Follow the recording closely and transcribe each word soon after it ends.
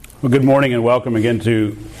Well, good morning and welcome again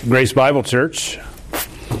to Grace Bible Church.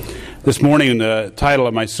 This morning, the title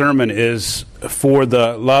of my sermon is For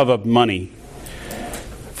the Love of Money.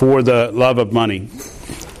 For the Love of Money.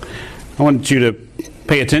 I want you to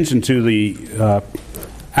pay attention to the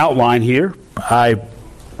outline here. I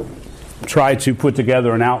tried to put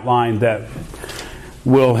together an outline that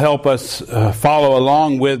will help us follow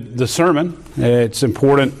along with the sermon. It's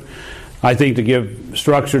important, I think, to give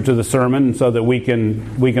structure to the sermon so that we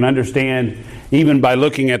can understand, even by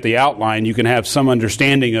looking at the outline, you can have some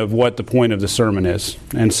understanding of what the point of the sermon is.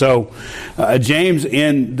 And so James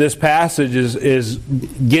in this passage is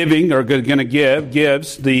giving, or going to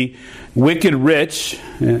gives the wicked rich,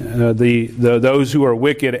 those who are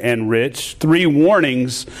wicked and rich, three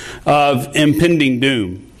warnings of impending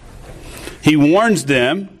doom. He warns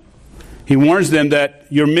them that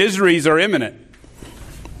your miseries are imminent.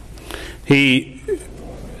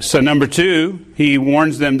 So number two, he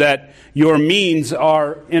warns them that your means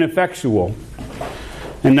are ineffectual.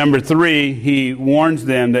 And number three, he warns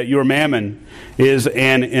them that your mammon is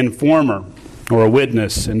an informer, or a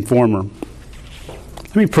witness informer.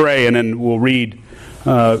 Let me pray and then we'll read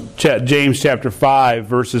James chapter 5,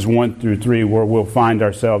 verses 1 through 3, where we'll find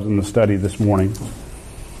ourselves in the study this morning.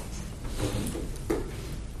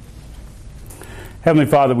 Heavenly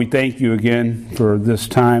Father, we thank you again for this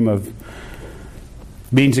time of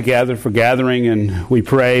being together, for gathering, and we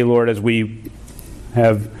pray, Lord, as we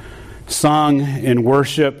have sung in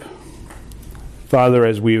worship, Father,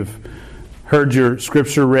 as we've heard your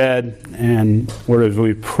scripture read, and Lord, as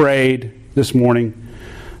we prayed this morning,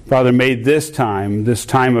 Father, may this time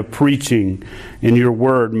of preaching in your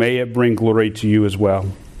word, may it bring glory to you as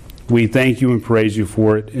well. We thank you and praise you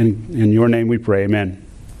for it. In your name we pray, amen.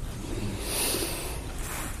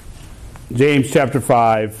 James chapter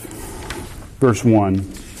 5. Verse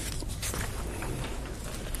 1.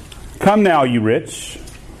 Come now, you rich,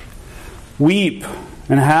 weep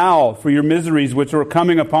and howl for your miseries which are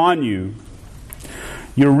coming upon you.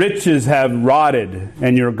 Your riches have rotted,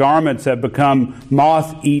 and your garments have become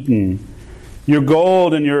moth-eaten. Your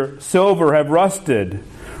gold and your silver have rusted,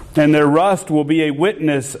 and their rust will be a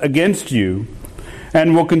witness against you,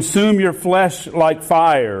 and will consume your flesh like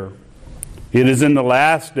fire. It is in the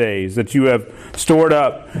last days that you have stored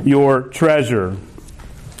up your treasure.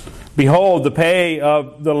 Behold, the pay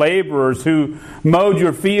of the laborers who mowed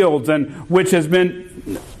your fields and which has been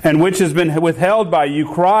withheld by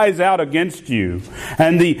you cries out against you.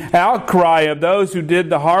 And the outcry of those who did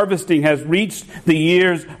the harvesting has reached the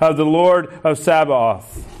ears of the Lord of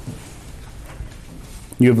Sabaoth.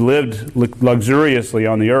 You have lived luxuriously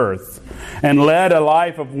on the earth and led a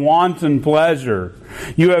life of wanton pleasure.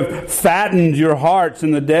 You have fattened your hearts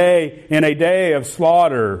in a day of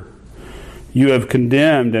slaughter. You have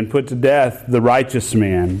condemned and put to death the righteous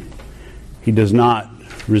man. He does not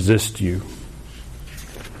resist you.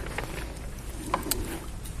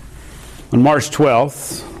 On March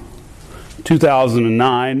 12th,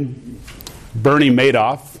 2009, Bernie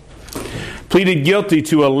Madoff pleaded guilty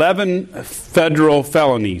to 11 federal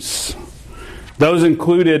felonies. Those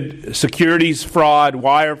included securities fraud,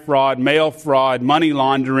 wire fraud, mail fraud, money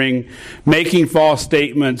laundering, making false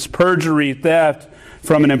statements, perjury, theft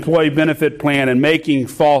from an employee benefit plan, and making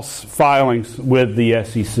false filings with the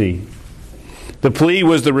SEC. The plea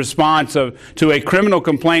was the response to a criminal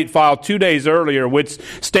complaint filed 2 days earlier, which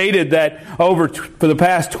stated that for the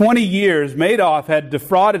past 20 years, Madoff had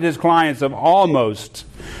defrauded his clients of almost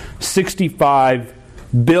 $65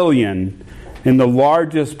 billion in the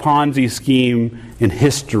largest Ponzi scheme in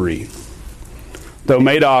history. Though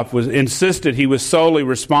Madoff insisted he was solely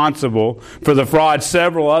responsible for the fraud,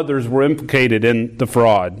 several others were implicated in the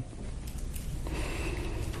fraud.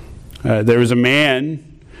 There was a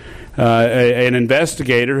man, an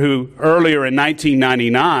investigator, who earlier in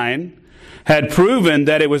 1999 had proven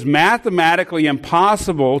that it was mathematically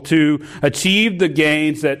impossible to achieve the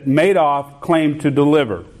gains that Madoff claimed to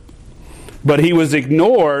deliver. But he was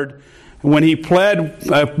ignored when he pled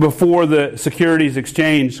before the Securities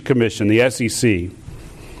Exchange Commission, the SEC.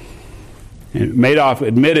 And Madoff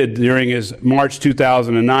admitted during his March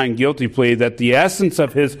 2009 guilty plea that the essence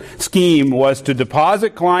of his scheme was to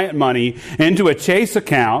deposit client money into a Chase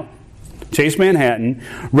account, Chase Manhattan,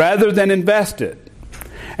 rather than invest it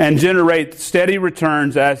and generate steady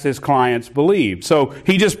returns as his clients believed. So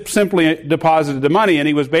he just simply deposited the money, and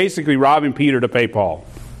he was basically robbing Peter to pay Paul.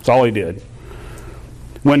 That's all he did.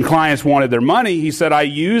 When clients wanted their money, he said, I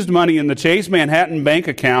used money in the Chase Manhattan bank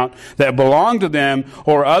account that belonged to them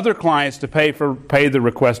or other clients to pay the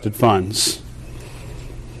requested funds.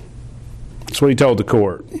 That's what he told the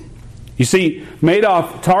court. You see,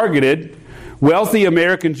 Madoff targeted wealthy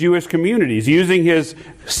American Jewish communities, using his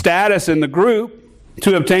status in the group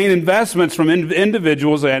to obtain investments from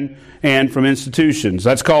individuals and from institutions.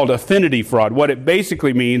 That's called affinity fraud. What it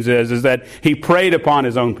basically means is that he preyed upon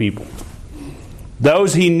his own people.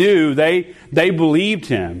 Those he knew, they believed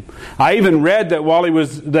him. I even read that while he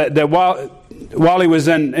was while he was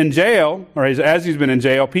in jail, or as he's been in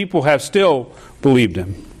jail, people have still believed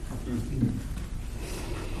him.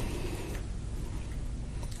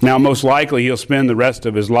 Now, most likely, he'll spend the rest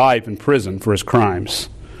of his life in prison for his crimes.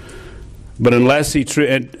 But unless he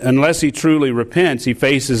truly repents, he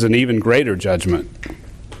faces an even greater judgment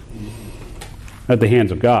at the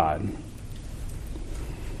hands of God.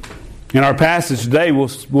 In our passage today,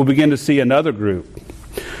 we'll begin to see another group.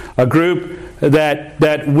 A group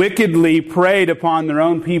that wickedly preyed upon their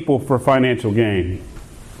own people for financial gain.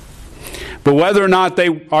 But whether or not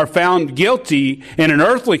they are found guilty in an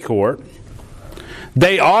earthly court,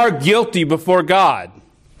 they are guilty before God.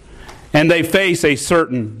 And they face a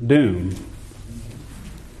certain doom.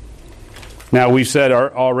 Now, we've said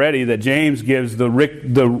already that James gives the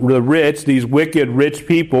rich, these wicked rich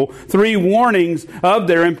people, 3 warnings of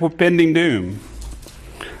their impending doom.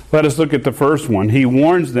 Let us look at the first one. He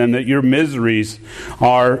warns them that your miseries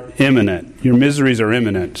are imminent. Your miseries are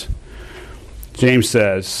imminent. James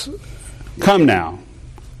says, Come now,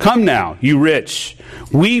 you rich.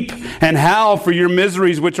 Weep and howl for your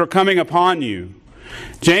miseries which are coming upon you.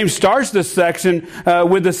 James starts this section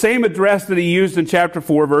with the same address that he used in chapter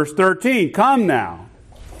 4, verse 13. Come now.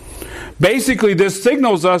 Basically, this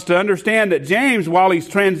signals us to understand that James, while he's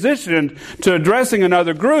transitioned to addressing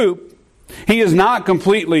another group, he has not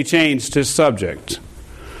completely changed his subject.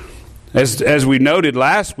 As we noted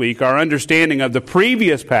last week, our understanding of the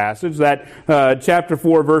previous passage, that chapter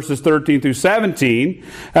 4, verses 13 through 17,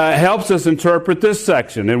 helps us interpret this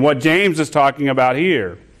section and what James is talking about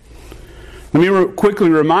here. Let me quickly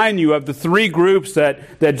remind you of the 3 groups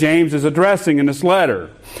that James is addressing in this letter.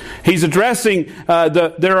 He's addressing,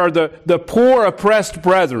 there are the poor oppressed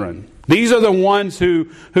brethren. These are the ones who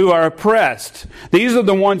are oppressed. These are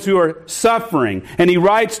the ones who are suffering. And he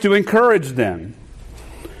writes to encourage them.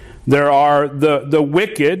 There are the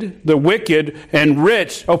wicked and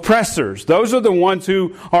rich oppressors. Those are the ones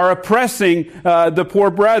who are oppressing the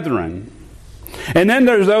poor brethren. And then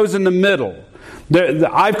there's those in the middle.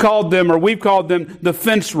 We've called them the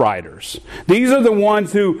fence riders. These are the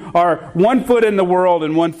ones who are 1 foot in the world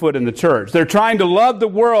and 1 foot in the church. They're trying to love the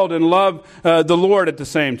world and love the Lord at the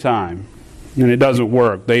same time. And it doesn't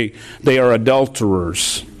work. They are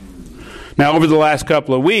adulterers. Now, over the last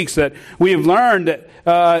couple of weeks, that we have learned that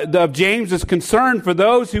of James's concern for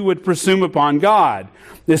those who would presume upon God,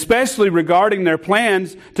 especially regarding their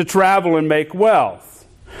plans to travel and make wealth.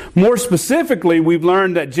 More specifically, we've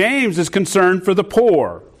learned that James is concerned for the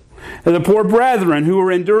poor brethren who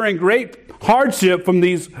are enduring great hardship from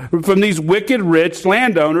these wicked rich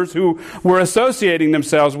landowners who were associating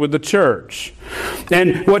themselves with the church.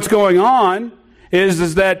 And what's going on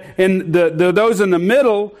is that in those in the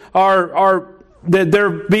middle are that they're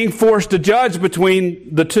being forced to judge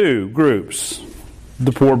between the 2 groups,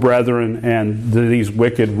 the poor brethren and these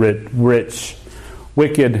wicked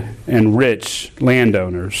and rich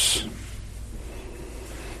landowners.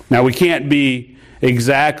 Now, we can't be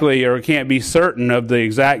exactly, or can't be certain of the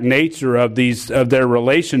exact nature of their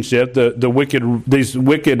relationship. These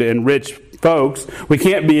wicked and rich folks, we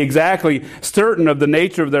can't be exactly certain of the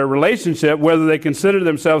nature of their relationship, whether they consider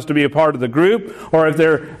themselves to be a part of the group or if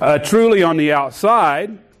they're truly on the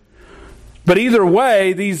outside. But either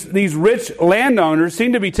way, these rich landowners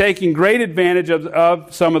seem to be taking great advantage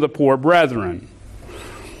of some of the poor brethren.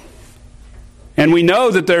 And we know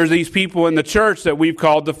that there's these people in the church that we've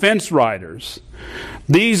called the fence riders.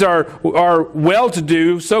 These are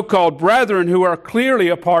well-to-do, so-called brethren who are clearly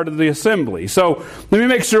a part of the assembly. So let me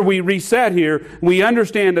make sure we reset here. We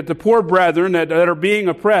understand that the poor brethren that are being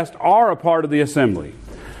oppressed are a part of the assembly.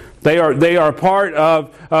 They are part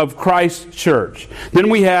of Christ's church.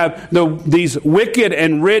 Then we have these wicked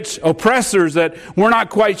and rich oppressors that we're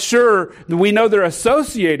not quite sure. We know they're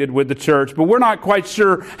associated with the church, but we're not quite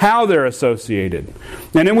sure how they're associated.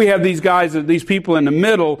 And then we have these people in the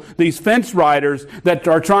middle, these fence riders that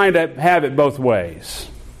are trying to have it both ways.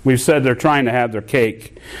 We've said they're trying to have their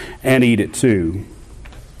cake and eat it too.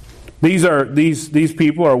 These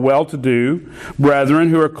people are well-to-do brethren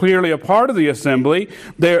who are clearly a part of the assembly.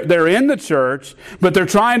 They're in the church, but they're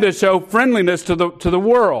trying to show friendliness to the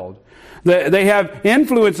world. They have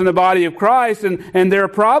influence in the body of Christ, and they're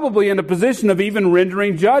probably in a position of even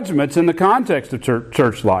rendering judgments in the context of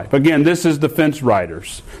church life. Again, this is the fence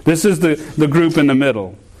riders. This is the group in the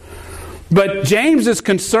middle. But James is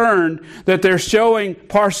concerned that they're showing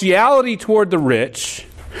partiality toward the rich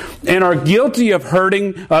and are guilty of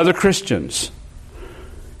hurting other Christians.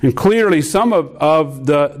 And clearly some of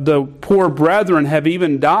the poor brethren have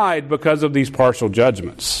even died because of these partial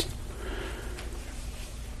judgments,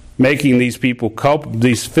 making these people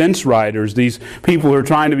these fence riders, these people who are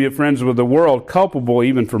trying to be friends with the world, culpable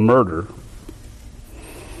even for murder.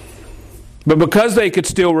 But because they could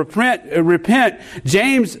still repent,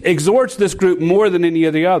 James exhorts this group more than any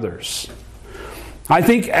of the others. I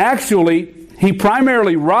think actually he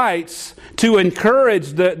primarily writes to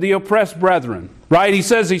encourage the oppressed brethren. Right? He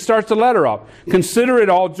starts the letter off, consider it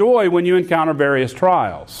all joy when you encounter various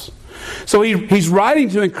trials. So he's writing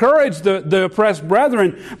to encourage the oppressed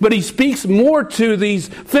brethren, but he speaks more to these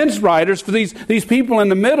fence riders, for these people in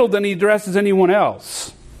the middle, than he addresses anyone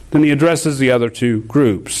else, than he addresses the other two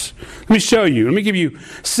groups. Let me show you. Let me give you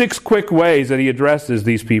 6 quick ways that he addresses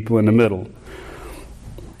these people in the middle.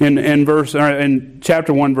 In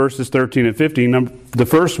chapter 1, verses 13 and 15, the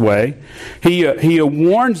first way, he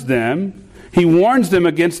warns them. He warns them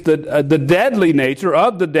against the deadly nature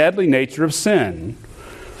of sin.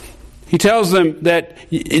 He tells them that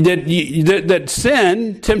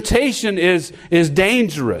sin, temptation, is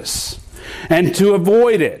dangerous, and to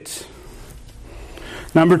avoid it.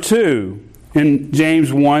 Number 2, in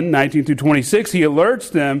James 1, 19 through 26, he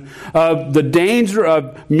alerts them of the danger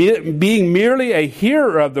of being merely a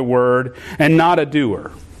hearer of the word and not a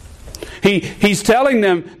doer. He's telling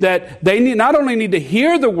them that they not only need to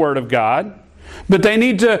hear the word of God, but they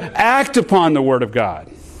need to act upon the word of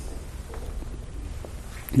God.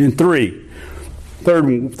 And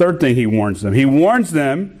third thing he warns them. He warns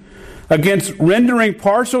them against rendering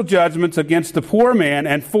partial judgments against the poor man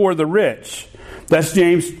and for the rich. That's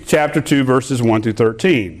James chapter 2, verses 1 through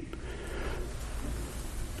 13.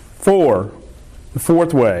 4, the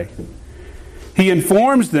fourth way. He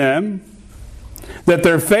informs them that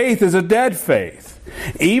their faith is a dead faith.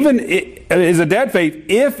 Even it is a dead faith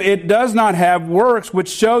if it does not have works which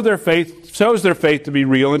shows their faith to be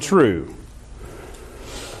real and true.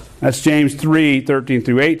 That's James 3, 13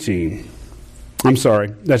 through 18. I'm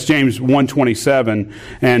sorry, that's James 1:27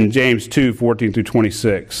 and James 2, 14 through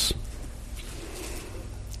 26.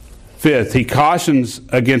 Fifth, he cautions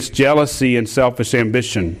against jealousy and selfish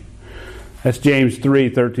ambition. That's James 3,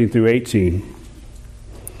 13 through 18.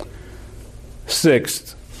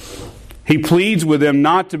 Sixth, he pleads with them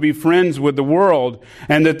not to be friends with the world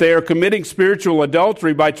and that they are committing spiritual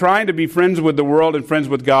adultery by trying to be friends with the world and friends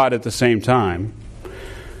with God at the same time.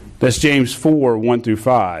 That's James 4, 1 through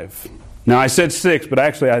 5. Now I said 6, but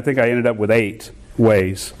actually I think I ended up with 8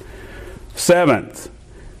 ways. Seventh,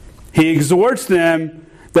 he exhorts them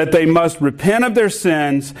that they must repent of their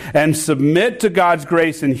sins and submit to God's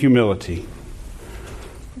grace and humility.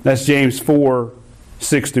 That's James 4,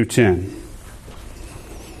 6 through 10.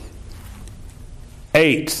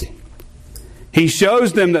 8, he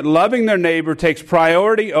shows them that loving their neighbor takes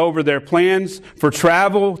priority over their plans for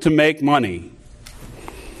travel to make money.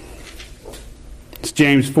 It's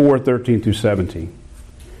James 4, 13 through 17.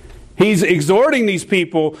 He's exhorting these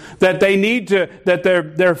people that they need to, that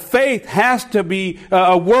their faith has to be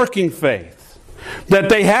a working faith. That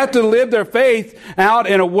they have to live their faith out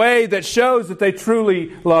in a way that shows that they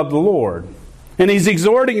truly love the Lord. And he's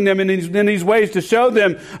exhorting them in these ways to show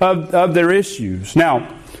them of their issues.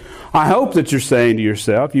 Now, I hope that you're saying to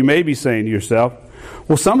yourself, you may be saying to yourself,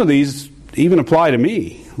 well, some of these even apply to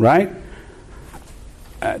me, right?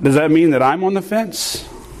 Does that mean that I'm on the fence?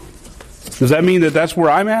 Does that mean that that's where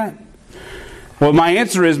I'm at? Well, my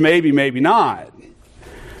answer is maybe, maybe not.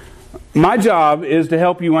 My job is to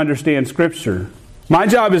help you understand Scripture. My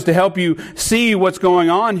job is to help you see what's going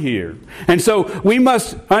on here. And so we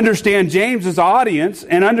must understand James's audience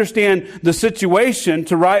and understand the situation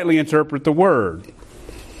to rightly interpret the Word.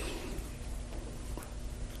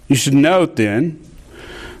 You should note then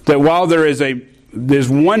that while there's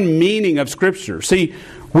one meaning of Scripture. See,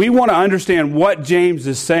 we want to understand what James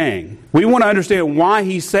is saying. We want to understand why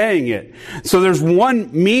he's saying it. So there's one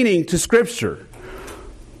meaning to Scripture.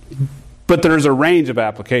 But there's a range of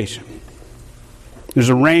application. There's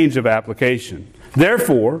a range of application.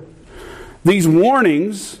 Therefore, these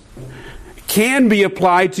warnings can be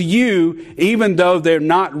applied to you even though they're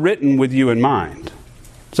not written with you in mind.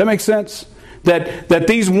 Does that make sense? That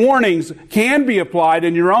these warnings can be applied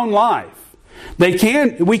in your own life.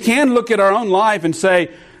 We can look at our own life and say,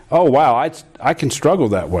 "Oh wow, I can struggle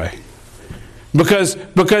that way," because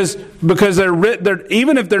they're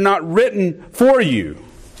even if they're not written for you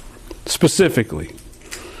specifically.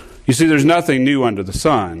 You see, there's nothing new under the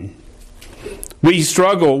sun. We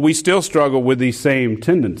still struggle with these same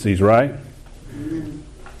tendencies, right?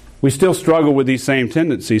 We still struggle with these same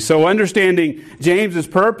tendencies. So understanding James's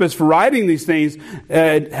purpose for writing these things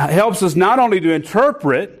helps us not only to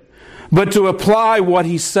interpret, but to apply what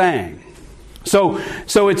he's saying. So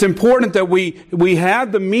it's important that we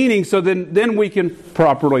have the meaning so then we can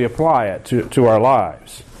properly apply it to our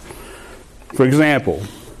lives. For example,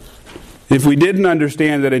 if we didn't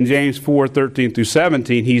understand that in James 4:13 through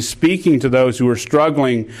 17, he's speaking to those who are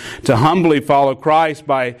struggling to humbly follow Christ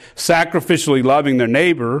by sacrificially loving their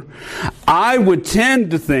neighbor, I would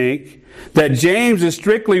tend to think that James is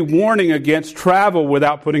strictly warning against travel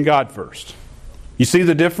without putting God first. You see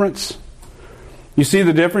the difference? You see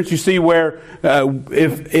the difference? You see where one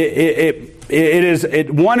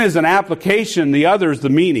is an application, the other is the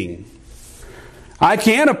meaning. I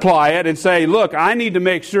can apply it and say, look, I need to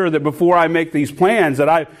make sure that before I make these plans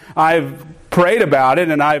that I've prayed about it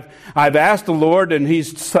and I've asked the Lord and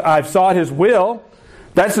I've sought His will.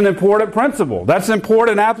 That's an important principle. That's an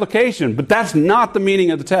important application. But that's not the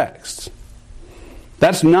meaning of the text.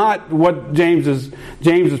 That's not what James's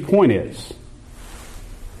point is.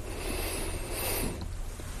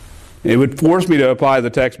 It would force me to apply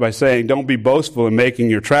the text by saying, don't be boastful in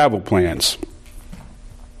making your travel plans.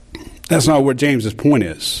 That's not what James's point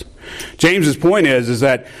is. James's point is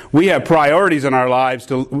that we have priorities in our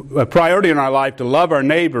lives a priority in our life to love our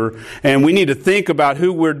neighbor, and we need to think about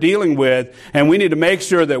who we're dealing with, and we need to make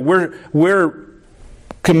sure that we're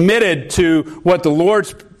committed to what the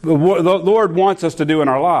Lord wants us to do in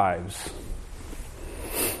our lives.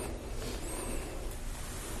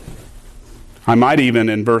 I might even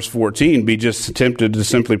in verse 14 be just tempted to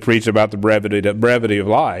simply preach about the brevity of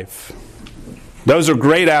life. Those are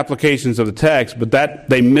great applications of the text, but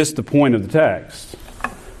they miss the point of the text.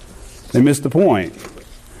 They miss the point.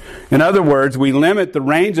 In other words, we limit the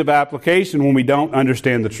range of application when we don't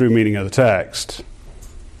understand the true meaning of the text.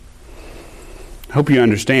 I hope you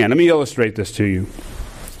understand. Let me illustrate this to you.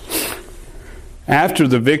 After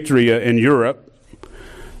the victory in Europe,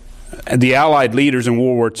 the Allied leaders in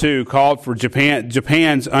World War II called for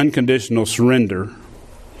Japan's unconditional surrender.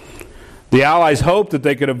 The Allies hoped that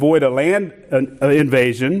they could avoid a land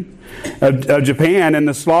invasion of Japan and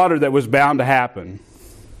the slaughter that was bound to happen.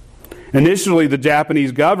 Initially, the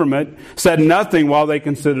Japanese government said nothing while they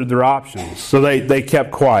considered their options, so they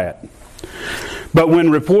kept quiet. But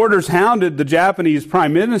when reporters hounded the Japanese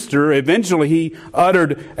prime minister, eventually he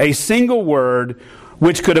uttered a single word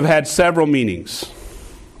which could have had several meanings.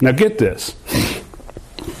 Now get this.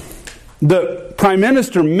 The prime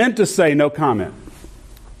minister meant to say no comment.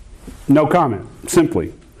 No comment,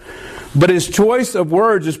 simply. But his choice of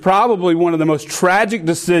words is probably one of the most tragic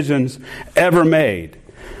decisions ever made.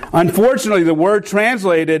 Unfortunately, the word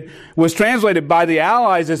was translated by the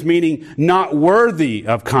Allies as meaning not worthy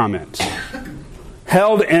of comment,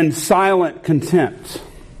 held in silent contempt.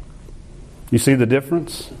 You see the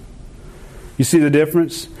difference? You see the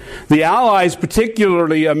difference? The Allies,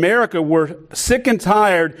 particularly America, were sick and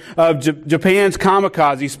tired of Japan's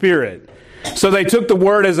kamikaze spirit. So they took the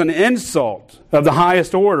word as an insult of the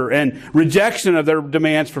highest order and rejection of their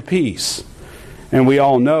demands for peace. And we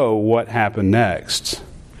all know what happened next.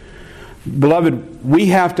 Beloved, we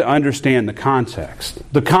have to understand the context.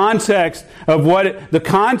 The context of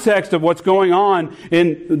what's going on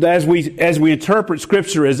as we interpret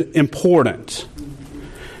Scripture is important.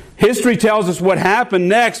 History tells us what happened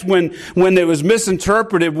next when it was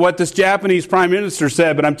misinterpreted what this Japanese prime minister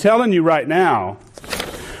said. But I'm telling you right now,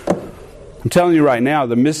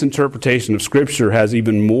 the misinterpretation of Scripture has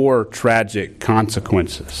even more tragic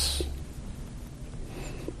consequences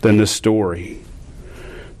than this story.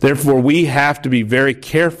 Therefore, we have to be very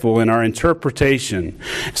careful in our interpretation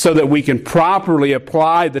so that we can properly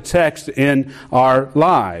apply the text in our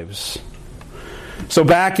lives. So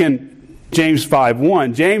back in James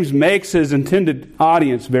 5:1, James makes his intended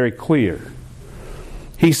audience very clear.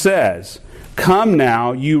 He says, "Come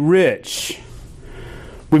now, you rich."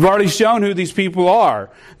 We've already shown who these people are.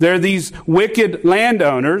 They're these wicked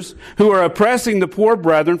landowners who are oppressing the poor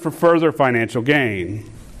brethren for further financial gain.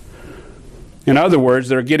 In other words,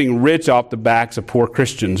 they're getting rich off the backs of poor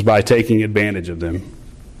Christians by taking advantage of them.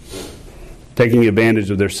 Taking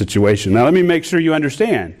advantage of their situation. Now let me make sure you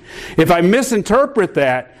understand. If I misinterpret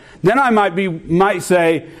that, then I might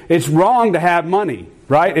say it's wrong to have money,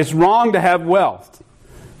 right? It's wrong to have wealth.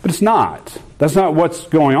 But it's not. That's not what's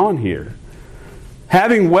going on here.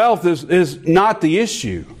 Having wealth is not the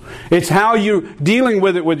issue. It's how you're dealing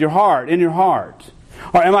with it with your heart, in your heart.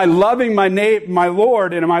 Or am I loving my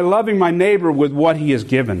Lord, and am I loving my neighbor with what He has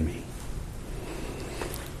given me?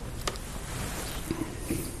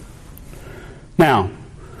 Now,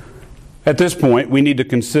 at this point, we need to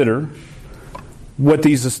consider what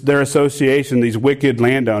their association, these wicked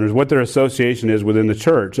landowners, what their association is within the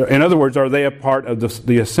church. In other words, are they a part of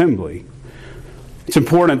the assembly? It's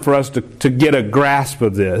important for us to get a grasp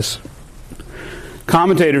of this.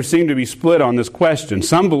 Commentators seem to be split on this question.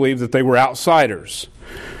 Some believe that they were outsiders,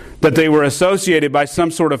 that they were associated by some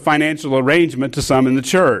sort of financial arrangement to some in the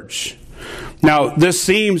church. Now, this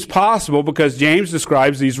seems possible because James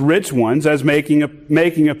describes these rich ones as making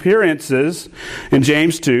appearances, in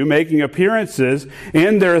James 2, making appearances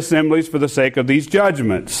in their assemblies for the sake of these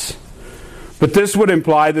judgments. But this would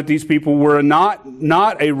imply that these people were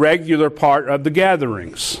not a regular part of the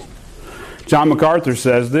gatherings. John MacArthur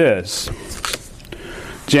says this: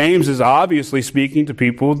 James is obviously speaking to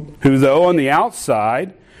people who, though on the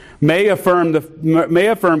outside, may affirm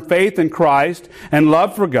faith in Christ and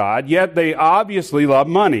love for God, yet they obviously love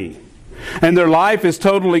money. And their life is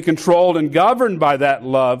totally controlled and governed by that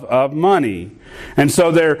love of money. And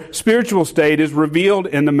so their spiritual state is revealed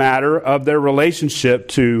in the matter of their relationship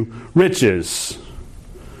to riches.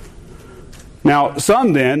 Now,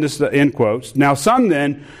 some then, this is end quotes,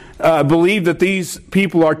 believe that these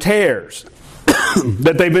people are tares,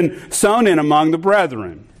 that they've been sown in among the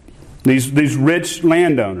brethren. These rich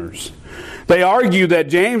landowners. They argue that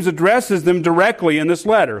James addresses them directly in this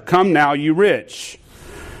letter. Come now, you rich.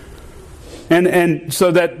 And so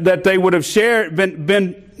that they would have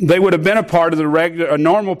they would have been a part of a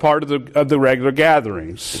normal part of the regular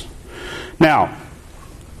gatherings. Now,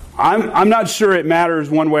 I'm not sure it matters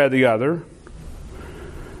one way or the other.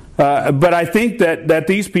 But I think that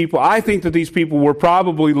these people were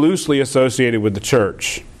probably loosely associated with the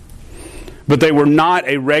church. But they were not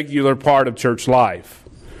a regular part of church life.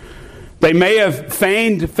 They may have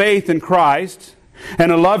feigned faith in Christ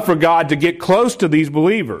and a love for God to get close to these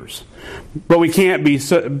believers, but we can't be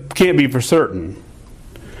for certain.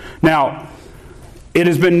 Now, it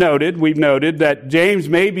has been noted, we've noted, that James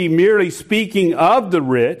may be merely speaking of the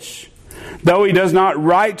rich, though he does not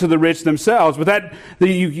write to the rich themselves. But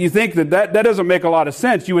you think that doesn't make a lot of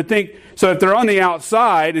sense. You would think, so if they're on the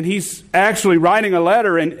outside and he's actually writing a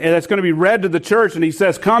letter and that's going to be read to the church and he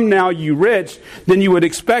says, come now you rich, then you would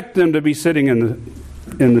expect them to be sitting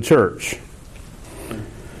in the church.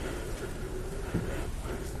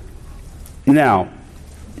 Now,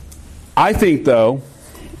 I think though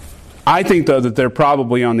that they're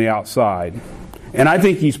probably on the outside. And I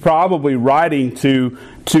think he's probably writing to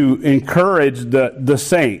encourage the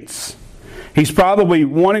saints. He's probably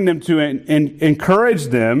wanting them to encourage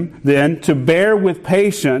them then to bear with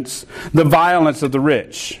patience the violence of the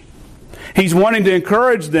rich. He's wanting to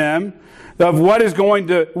encourage them of what is going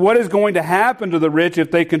to happen to the rich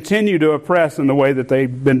if they continue to oppress in the way that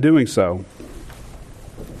they've been doing so.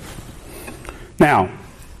 Now,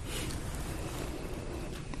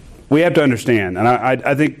 we have to understand, and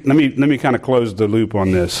I think let me kind of close the loop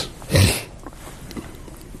on this.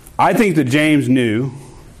 I think that James knew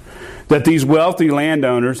that these wealthy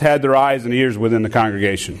landowners had their eyes and ears within the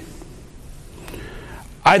congregation.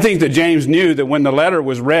 I think that James knew that when the letter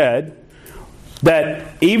was read, that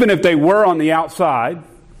even if they were on the outside,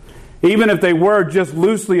 even if they were just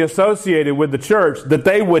loosely associated with the church, that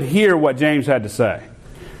they would hear what James had to say.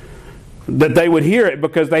 That they would hear it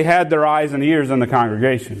because they had their eyes and ears in the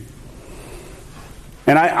congregation.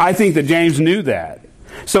 And I think that James knew that.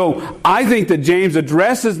 So I think that James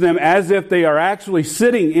addresses them as if they are actually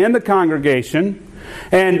sitting in the congregation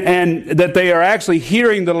and that they are actually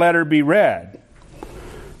hearing the letter be read.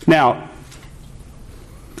 Now,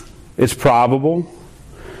 it's probable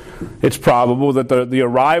that the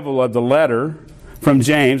arrival of a letter from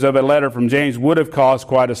James would have caused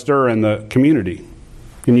quite a stir in the community.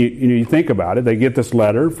 And you think about it, they get this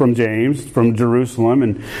letter from James, from Jerusalem,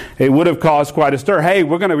 and it would have caused quite a stir. Hey,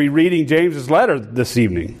 we're going to be reading James's letter this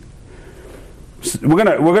evening. We're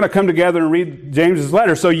going to come together and read James's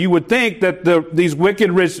letter. So you would think that these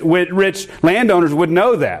wicked rich landowners would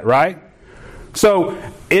know that, right? So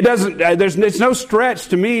it's no stretch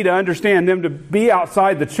to me to understand them to be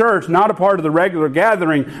outside the church, not a part of the regular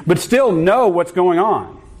gathering, but still know what's going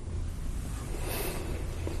on.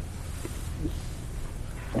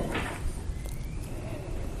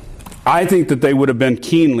 I think that they would have been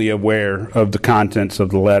keenly aware of the contents of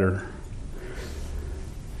the letter.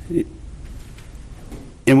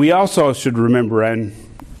 And we also should remember, and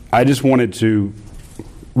I just wanted to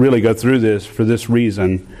really go through this for this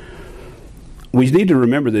reason, we need to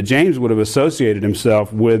remember that James would have associated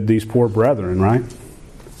himself with these poor brethren, right?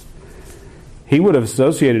 He would have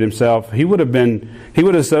associated himself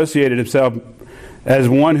as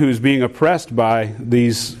one who's being oppressed by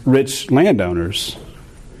these rich landowners.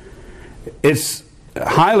 it's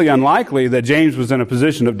highly unlikely that James was in a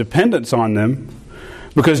position of dependence on them,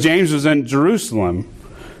 because James was in Jerusalem.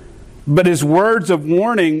 But his words of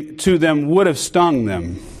warning to them would have stung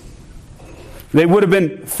them. They would have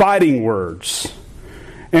been fighting words.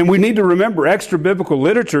 And we need to remember, extra-biblical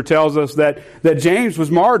literature tells us that James was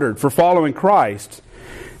martyred for following Christ,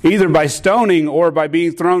 either by stoning or by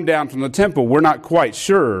being thrown down from the temple. We're not quite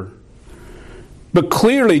sure. But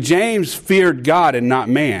clearly, James feared God and not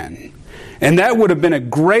man. And that would have been a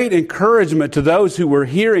great encouragement to those who were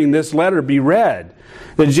hearing this letter be read.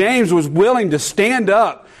 That James was willing to stand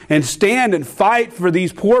up and stand and fight for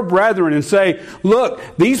these poor brethren and say, look,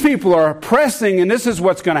 these people are oppressing, and this is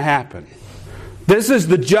what's going to happen. This is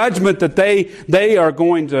the judgment that they are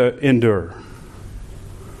going to endure.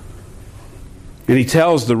 And he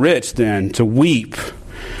tells the rich then to weep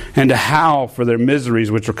and to howl for their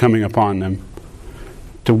miseries which are coming upon them.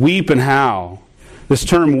 To weep and howl. This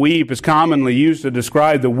term weep is commonly used to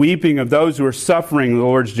describe the weeping of those who are suffering the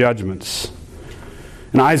Lord's judgments.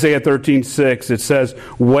 In Isaiah 13:6 it says,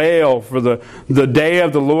 wail, for the day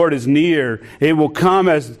of the Lord is near. It will come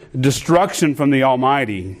as destruction from the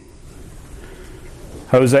Almighty.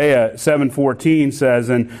 Hosea 7:14 says,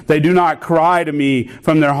 and they do not cry to me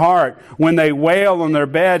from their heart. When they wail on their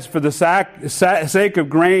beds for the sake of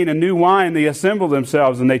grain and new wine, they assemble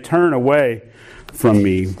themselves and they turn away from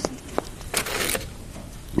me.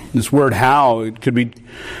 This word howl, it could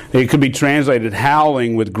be translated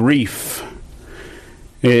howling with grief.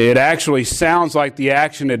 It actually sounds like the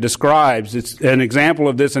action it describes. It's an example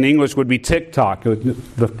of this in English would be tick-tock,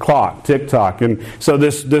 the clock, tick-tock. And so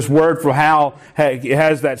this word for howl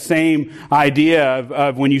has that same idea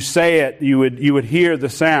of when you say it, you would hear the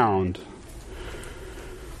sound.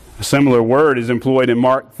 A similar word is employed in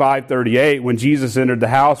Mark 5:38 when Jesus entered the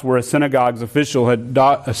house where a synagogue official's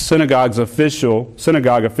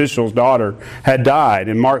daughter had died.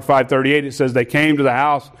 In Mark 5:38 it says they came to the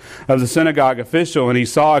house of the synagogue official, and he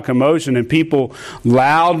saw a commotion and people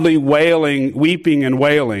loudly wailing, weeping and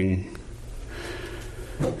wailing.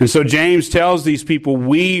 And so James tells these people,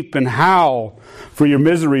 weep and howl for your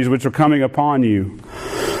miseries which are coming upon you.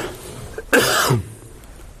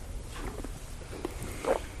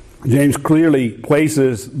 James clearly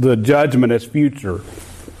places the judgment as future.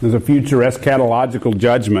 There's a future eschatological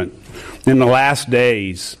judgment in the last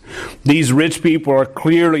days. These rich people are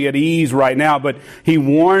clearly at ease right now, but he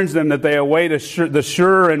warns them that they await the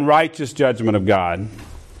sure and righteous judgment of God.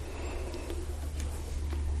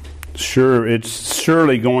 Sure, it's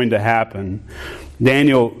surely going to happen.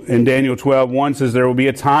 Daniel 12:1 says there will be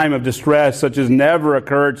a time of distress such as never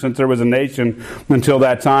occurred since there was a nation until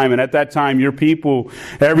that time. And at that time your people,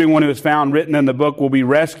 everyone who is found written in the book, will be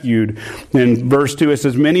rescued. In verse 2 it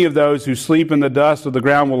says, many of those who sleep in the dust of the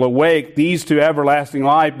ground will awake, these to everlasting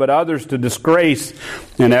life, but others to disgrace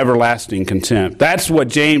and everlasting contempt. That's what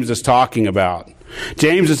James is talking about.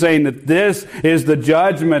 James is saying that this is the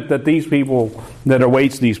judgment that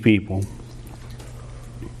awaits these people.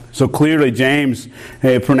 So clearly James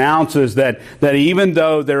pronounces that even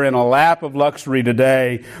though they're in a lap of luxury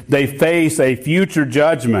today, they face a future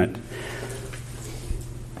judgment.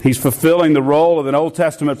 He's fulfilling the role of an Old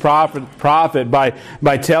Testament prophet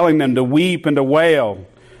by telling them to weep and to wail.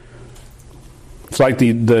 It's like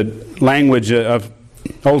the language of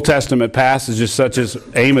Old Testament passages such as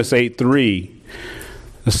Amos 8:3.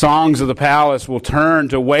 The songs of the palace will turn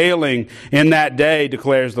to wailing in that day,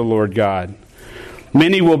 declares the Lord God.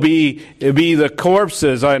 Many will be the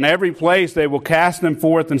corpses. In every place they will cast them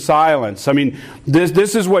forth in silence. I mean,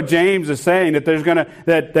 this is what James is saying,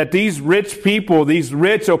 that these rich people, these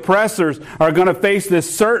rich oppressors are going to face this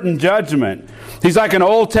certain judgment. He's like an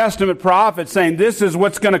Old Testament prophet saying this is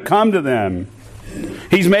what's going to come to them.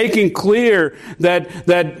 He's making clear that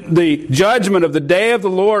the judgment of the day of the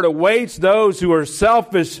Lord awaits those who are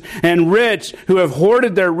selfish and rich, who have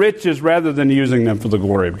hoarded their riches rather than using them for the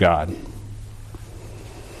glory of God.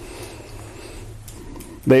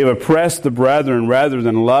 They have oppressed the brethren rather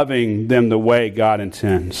than loving them the way God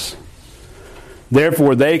intends.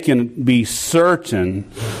 Therefore, they can be certain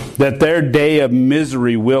that their day of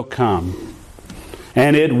misery will come,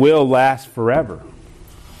 and it will last forever.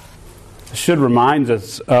 This should remind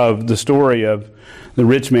us of the story of the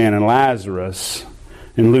rich man and Lazarus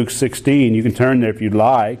in Luke 16. You can turn there if you'd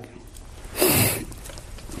like.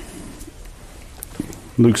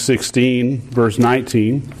 Luke 16, verse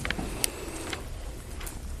 19.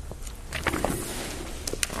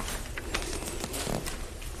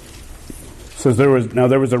 Says there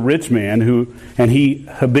was a rich man and he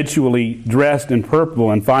habitually dressed in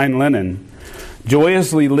purple and fine linen,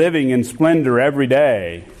 joyously living in splendor every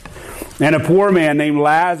day. And a poor man named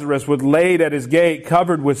Lazarus was laid at his gate,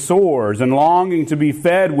 covered with sores, and longing to be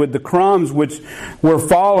fed with the crumbs which were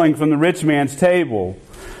falling from the rich man's table.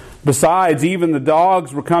 Besides, even the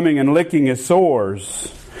dogs were coming and licking his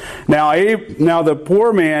sores. Now the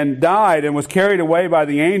poor man died and was carried away by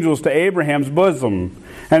the angels to Abraham's bosom.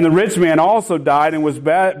 And the rich man also died and was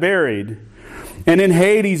buried. And in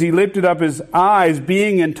Hades he lifted up his eyes,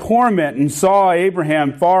 being in torment, and saw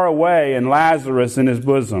Abraham far away and Lazarus in his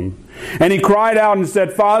bosom. And he cried out and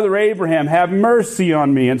said, Father Abraham, have mercy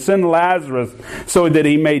on me, and send Lazarus, so that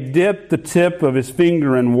he may dip the tip of his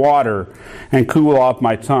finger in water and cool off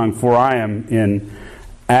my tongue, for I am in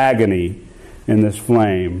agony in this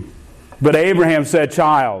flame. But Abraham said,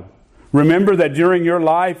 Child, remember that during your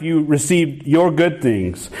life you received your good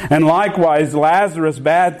things, and likewise Lazarus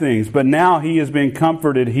bad things, but now he has been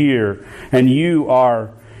comforted here, and you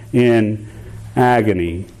are in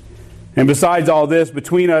agony. And besides all this,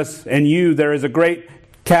 between us and you there is a great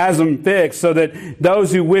chasm fixed, so that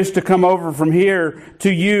those who wish to come over from here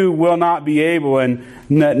to you will not be able, and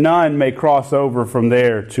that none may cross over from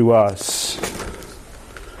there to us.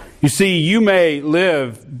 You see, you may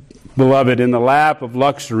live, beloved, in the lap of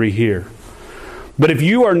luxury here. But if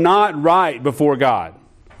you are not right before God,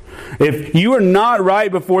 if you are not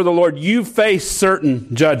right before the Lord, you face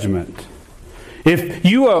certain judgment. If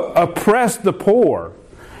you oppress the poor,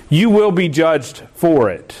 you will be judged for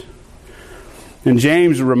it. And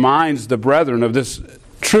James reminds the brethren of this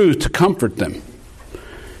truth to comfort them.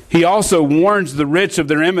 He also warns the rich of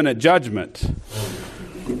their imminent judgment.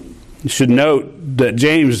 You should note that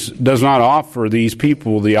James does not offer these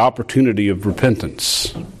people the opportunity of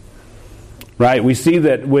repentance. Right? We see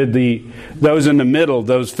that with those in the middle,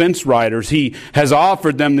 those fence riders, he has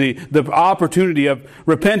offered them the opportunity of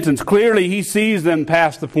repentance. Clearly, he sees them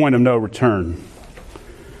past the point of no return.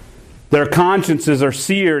 Their consciences are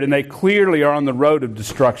seared, and they clearly are on the road of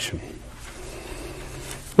destruction.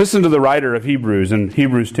 Listen to the writer of Hebrews in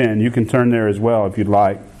Hebrews 10. You can turn there as well if you'd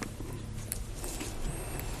like.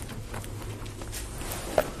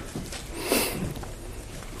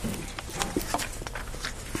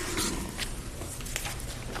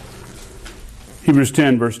 Hebrews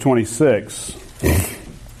 10, verse 26.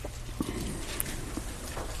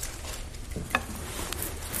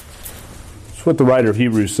 That's what the writer of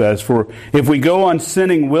Hebrews says. For if we go on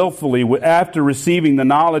sinning willfully after receiving the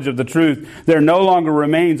knowledge of the truth, there no longer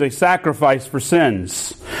remains a sacrifice for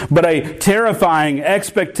sins, but a terrifying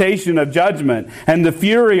expectation of judgment and the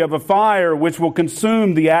fury of a fire which will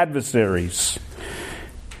consume the adversaries.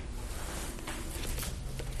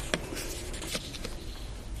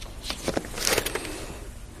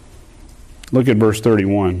 Look at verse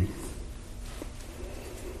 31.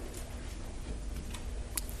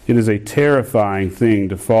 It is a terrifying thing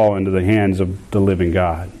to fall into the hands of the living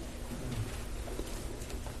God.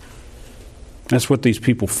 That's what these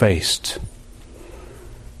people faced,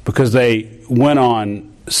 because they went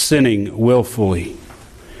on sinning willfully.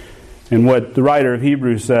 And what the writer of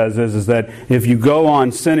Hebrews says is that if you go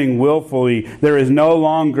on sinning willfully, there no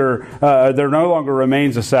longer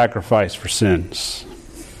remains a sacrifice for sins.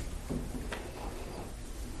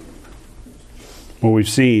 What we've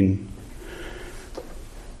seen.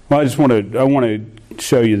 Well, I want to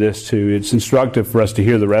show you this too. It's instructive for us to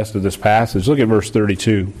hear the rest of this passage. Look at verse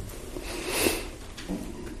 32.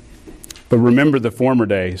 But remember the former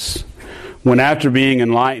days, when after being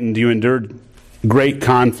enlightened you endured great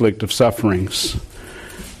conflict of sufferings,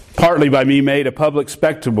 partly by being made a public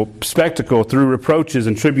spectacle through reproaches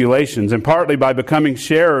and tribulations, and partly by becoming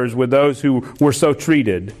sharers with those who were so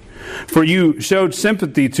treated. For you showed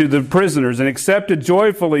sympathy to the prisoners and accepted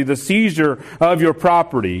joyfully the seizure of your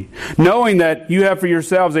property, knowing that you have for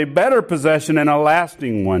yourselves a better possession and a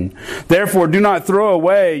lasting one. Therefore do not throw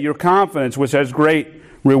away your confidence, which has great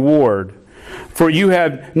reward. For you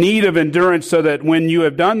have need of endurance, so that when you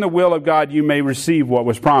have done the will of God, you may receive what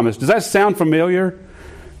was promised. Does that sound familiar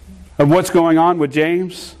of what's going on with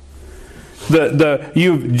James?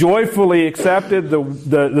 You've joyfully accepted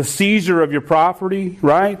the seizure of your property,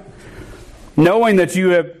 right? Knowing that you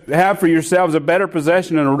have for yourselves a better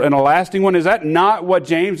possession and a lasting one. Is that not what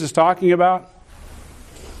James is talking about?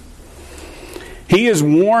 He is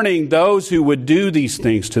warning those who would do these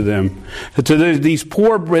things to them, to these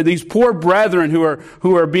poor brethren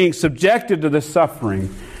who are being subjected to this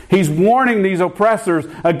suffering. He's warning these oppressors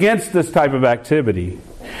against this type of activity.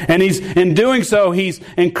 And in doing so, he's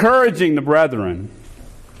encouraging the brethren.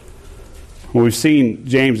 Well, we've seen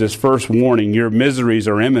James's first warning: your miseries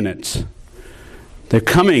are imminent. They're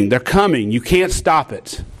coming. You can't stop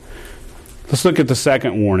it. Let's look at the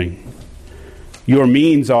second warning. Your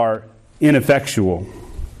means are ineffectual.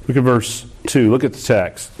 Look at verse 2. Look at the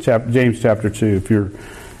text. James chapter 2. If you're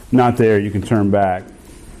not there, you can turn back.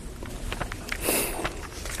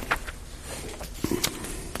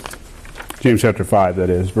 James chapter 5, that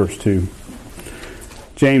is, verse 2.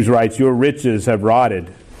 James writes, "Your riches have rotted,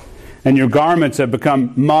 and your garments have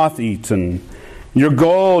become moth-eaten. Your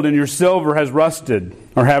gold and your silver has rusted,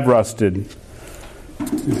 or have rusted."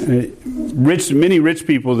 Many rich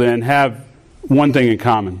people then have one thing in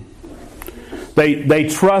common. They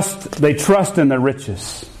trust in their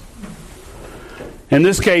riches. In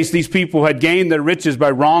this case, these people had gained their riches by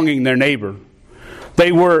wronging their neighbor.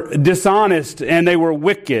 They were dishonest and they were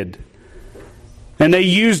wicked. And they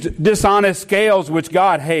used dishonest scales, which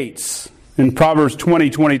God hates. In Proverbs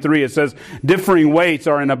 20:23, it says, "Differing weights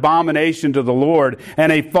are an abomination to the Lord,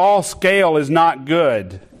 and a false scale is not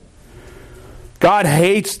good." God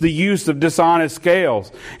hates the use of dishonest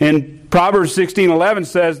scales. And Proverbs 16:11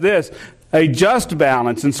 says this, "A just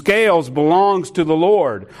balance and scales belongs to the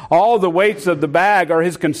Lord. All the weights of the bag are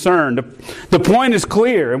His concern." The point is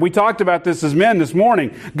clear, and we talked about this as men this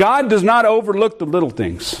morning. God does not overlook the little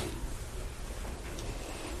things.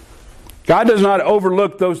 God does not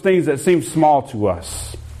overlook those things that seem small to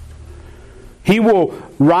us. He will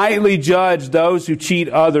rightly judge those who cheat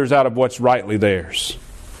others out of what's rightly theirs.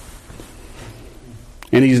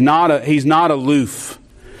 And He's not aloof.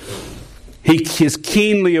 He is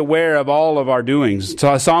keenly aware of all of our doings.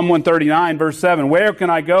 So Psalm 139, verse 7, "Where can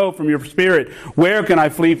I go from your spirit? Where can I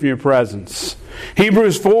flee from your presence?"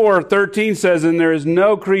 Hebrews 4:13 says, "And there is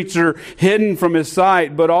no creature hidden from His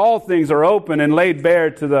sight, but all things are open and laid bare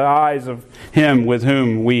to the eyes of Him with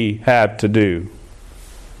whom we have to do."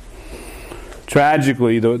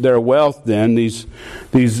 Tragically, their wealth then, these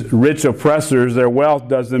rich oppressors, their wealth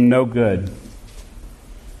does them no good.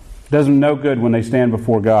 It does them no good when they stand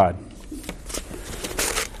before God.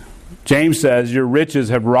 James says, "Your riches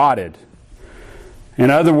have rotted." In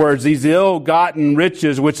other words, these ill-gotten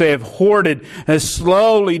riches which they have hoarded as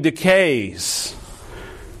slowly decays.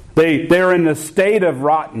 They're in a state of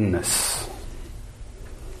rottenness.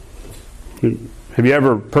 Have you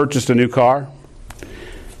ever purchased a new car?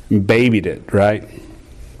 Babied it, right?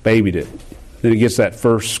 Babied it. Then it gets that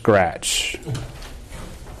first scratch.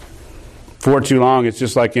 For too long, it's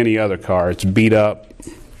just like any other car. It's beat up.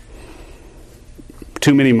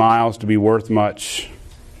 Too many miles to be worth much.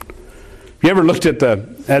 You ever looked at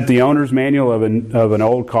the owner's manual of an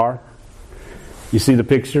old car? You see the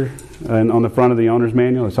picture on the front of the owner's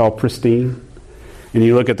manual? It's all pristine. And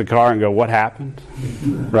you look at the car and go, what happened?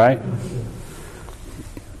 Right?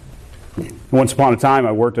 Once upon a time,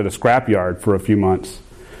 I worked at a scrapyard for a few months.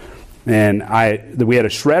 And we had a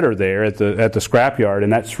shredder there at the scrapyard,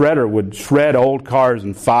 and that shredder would shred old cars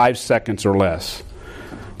in 5 seconds or less.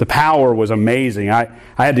 The power was amazing. I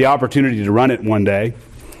had the opportunity to run it one day,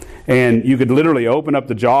 and you could literally open up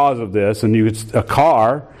the jaws of this, and a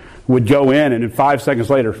car would go in, and in 5 seconds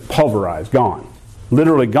later, pulverized, gone.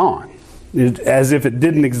 Literally gone. As if it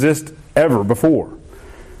didn't exist ever before.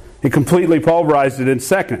 It completely pulverized it in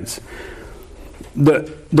seconds.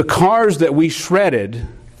 The cars that we shredded,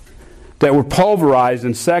 that were pulverized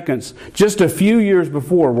in seconds, just a few years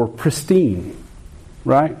before were pristine.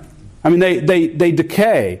 Right? I mean, they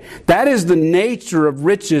decay. That is the nature of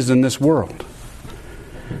riches in this world.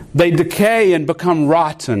 They decay and become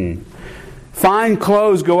rotten. Fine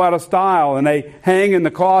clothes go out of style and they hang in the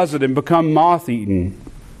closet and become moth-eaten.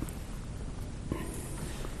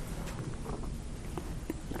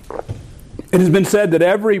 It has been said that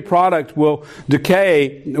every product will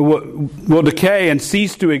decay and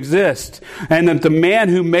cease to exist, and that the man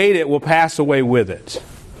who made it will pass away with it.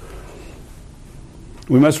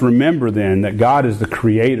 We must remember then that God is the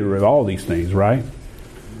creator of all these things, right?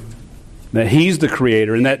 That He's the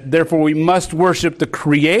creator, and that therefore we must worship the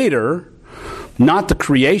creator, not the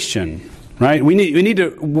creation, right? We need to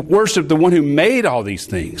worship the one who made all these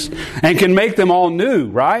things and can make them all new,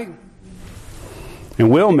 right? And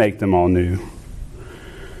will make them all new.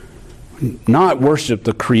 Not worship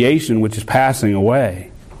the creation which is passing away.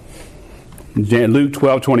 Luke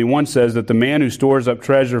 12:21 says that the man who stores up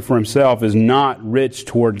treasure for himself is not rich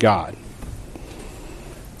toward God.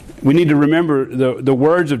 We need to remember the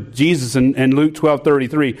words of Jesus in Luke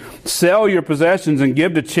 12:33. "Sell your possessions and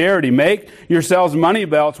give to charity. Make yourselves money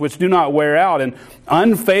belts which do not wear out, and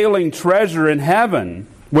unfailing treasure in heaven,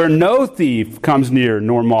 where no thief comes near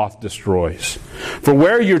nor moth destroys. For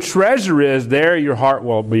where your treasure is, there your heart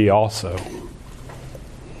will be also."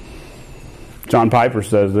 John Piper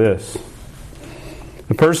says this: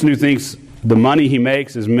 "The person who thinks the money he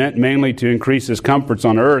makes is meant mainly to increase his comforts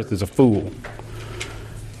on earth is a fool.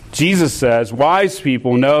 Jesus says, wise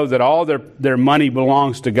people know that all their money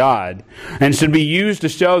belongs to God and should be used to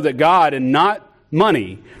show that God and not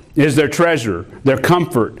money is their treasure, their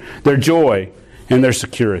comfort, their joy, and their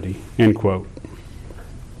security. End quote.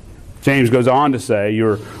 James goes on to say,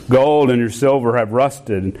 your gold and your silver have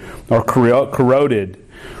rusted or corroded.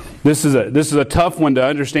 This is a tough one to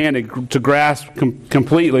understand and to grasp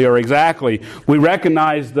completely or exactly. We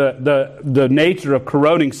recognize the nature of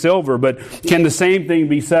corroding silver, but can the same thing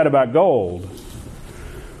be said about gold?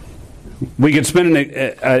 We could spend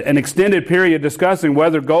an extended period discussing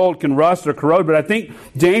whether gold can rust or corrode, but I think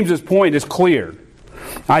James's point is clear.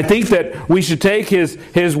 I think that we should take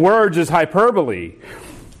his words as hyperbole.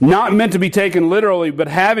 Not meant to be taken literally, but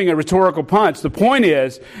having a rhetorical punch. The point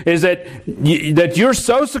is that you're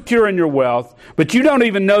so secure in your wealth, but you don't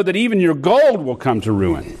even know that even your gold will come to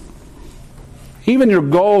ruin. Even your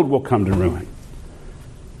gold will come to ruin.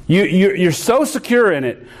 You're so secure in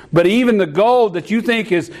it, but even the gold that you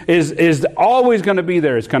think is always going to be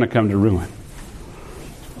there is going to come to ruin.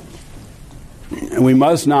 And we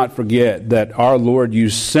must not forget that our Lord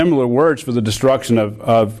used similar words for the destruction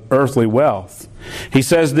of earthly wealth. He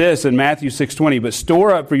says this in Matthew 6:20, but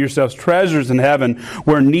store up for yourselves treasures in heaven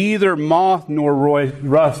where neither moth nor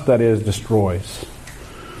rust, that is, destroys,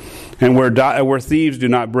 and where thieves do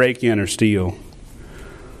not break in or steal.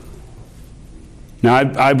 Now,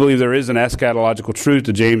 I believe there is an eschatological truth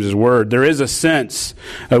to James's word. There is a sense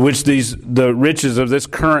of which the riches of this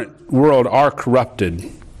current world are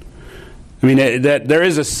corrupted. I mean, that there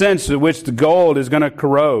is a sense in which the gold is going to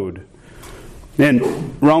corrode.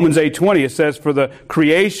 In Romans 8:20, it says, for the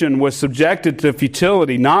creation was subjected to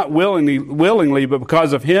futility, not willingly, but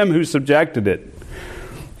because of him who subjected it.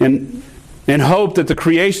 And in hope that the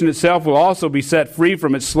creation itself will also be set free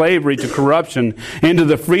from its slavery to corruption into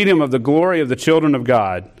the freedom of the glory of the children of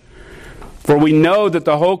God. For we know that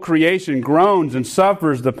the whole creation groans and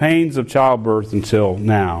suffers the pains of childbirth until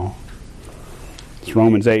now. It's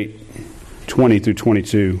Romans 8:20 through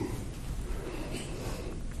 22.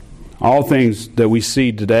 All things that we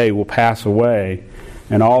see today will pass away,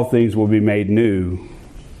 and all things will be made new.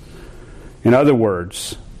 In other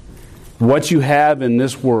words, what you have in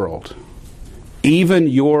this world, even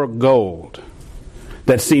your gold,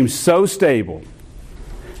 that seems so stable,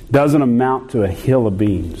 doesn't amount to a hill of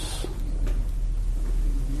beans.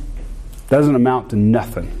 Doesn't amount to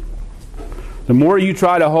nothing. The more you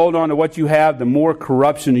try to hold on to what you have, the more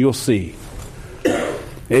corruption you'll see.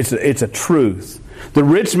 It's a truth. The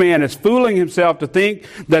rich man is fooling himself to think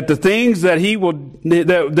that the things that will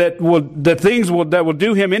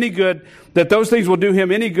do him any good, that those things will do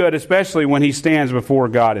him any good, especially when he stands before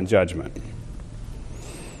God in judgment.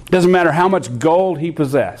 It doesn't matter how much gold he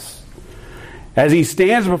possesses. As he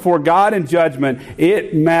stands before God in judgment,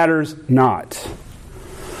 it matters not.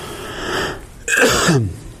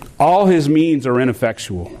 All his means are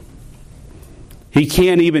ineffectual. He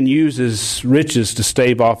can't even use his riches to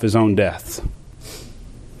stave off his own death.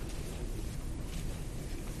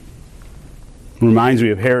 Reminds me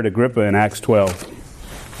of Herod Agrippa in Acts 12.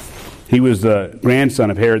 He was the grandson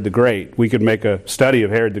of Herod the Great. We could make a study of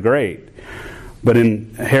Herod the Great. But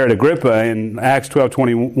in Herod Agrippa, in Acts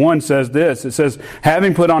 12:21 says this. It says,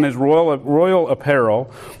 having put on his royal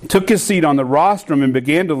apparel, took his seat on the rostrum and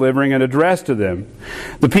began delivering an address to them.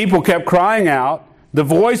 The people kept crying out, the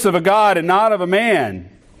voice of a God and not of a man.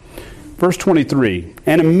 Verse 23,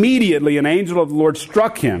 and immediately an angel of the Lord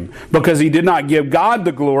struck him because he did not give God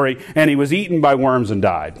the glory, and he was eaten by worms and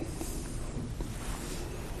died.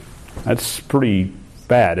 That's pretty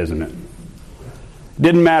bad, isn't it?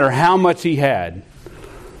 Didn't matter how much he had.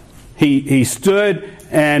 He stood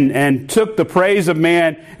and took the praise of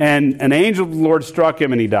man, and an angel of the Lord struck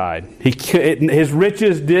him and he died. His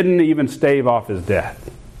riches didn't even stave off his death.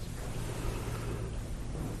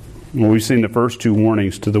 Well, we've seen the first two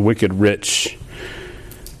warnings to the wicked rich.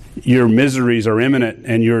 Your miseries are imminent,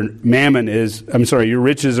 and your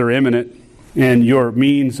riches are imminent, and your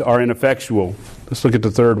means are ineffectual. Let's look at the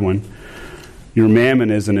third one. Your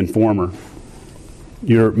mammon is an informer.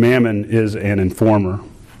 Your mammon is an informer.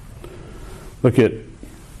 Look at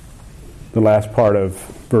the last part of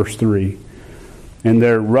verse 3. And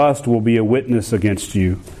their rust will be a witness against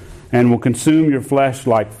you, and will consume your flesh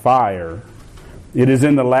like fire. It is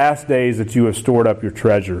in the last days that you have stored up your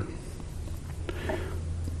treasure.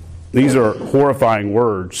 These are horrifying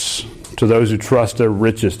words to those who trust their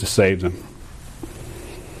riches to save them.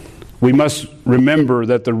 We must remember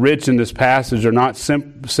that the rich in this passage are not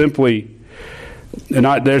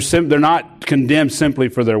they're not condemned simply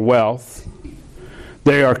for their wealth.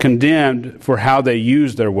 They are condemned for how they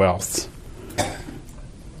use their wealth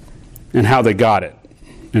and how they got it.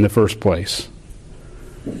 in the first place.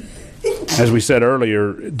 As we said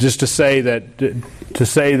earlier, just to say that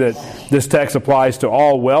this text applies to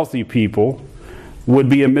all wealthy people would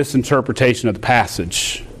be a misinterpretation of the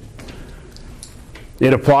passage.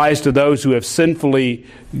 It applies to those who have sinfully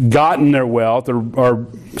gotten their wealth or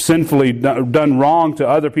sinfully done wrong to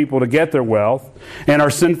other people to get their wealth and are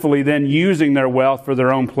sinfully then using their wealth for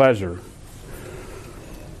their own pleasure.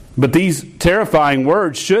 But these terrifying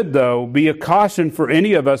words should, though, be a caution for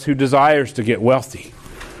any of us who desires to get wealthy.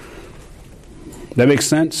 That makes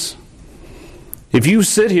sense? If you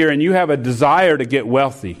sit here and you have a desire to get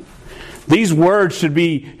wealthy, these words should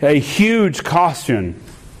be a huge caution.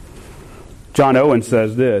 John Owen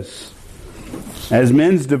says this: as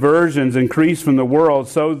men's diversions increase from the world,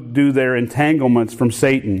 so do their entanglements from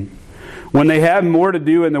Satan. When they have more to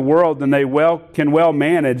do in the world than they can well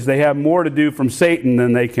manage, they have more to do from Satan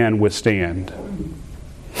than they can withstand.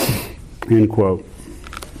 End quote.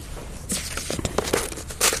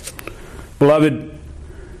 Beloved,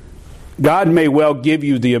 God may well give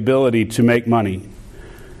you the ability to make money,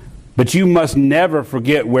 but you must never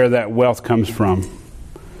forget where that wealth comes from.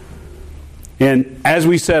 And as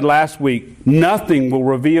we said last week, nothing will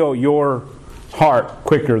reveal your heart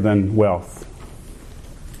quicker than wealth.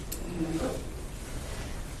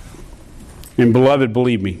 And beloved,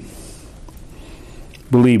 believe me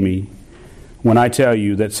when I tell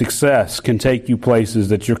you that success can take you places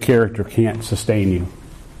that your character can't sustain you.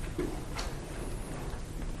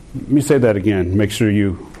 Let me say that again. Make sure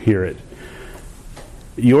you hear it.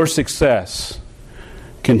 Your success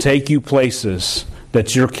can take you places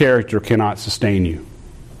that your character cannot sustain you.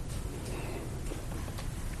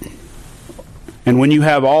 And when you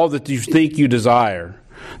have all that you think you desire,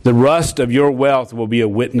 the rust of your wealth will be a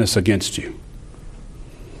witness against you.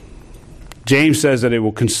 James says that it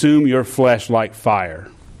will consume your flesh like fire.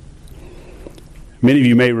 Many of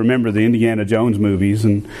you may remember the Indiana Jones movies,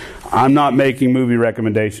 and I'm not making movie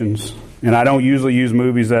recommendations, and I don't usually use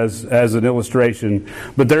movies as an illustration,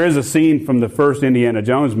 but there is a scene from the first Indiana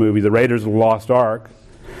Jones movie, The Raiders of the Lost Ark,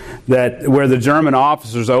 where the German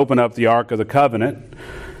officers open up the Ark of the Covenant,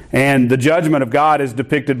 and the judgment of God is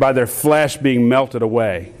depicted by their flesh being melted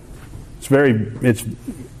away. It's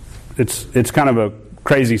kind of a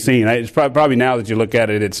crazy scene. It's probably now that you look at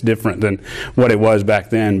it, it's different than what it was back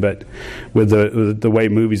then, but with the way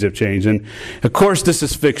movies have changed. And of course, this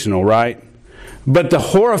is fictional, right? But the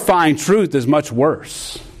horrifying truth is much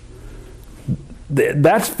worse.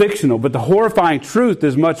 That's fictional, but the horrifying truth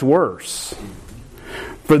is much worse.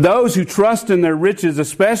 For those who trust in their riches,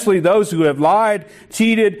 especially those who have lied,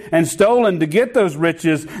 cheated, and stolen to get those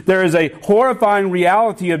riches, there is a horrifying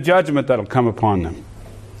reality of judgment that will come upon them.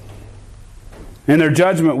 And their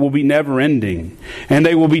judgment will be never-ending. And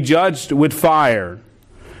they will be judged with fire.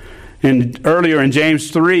 And earlier in James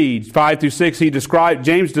 3, 5-6,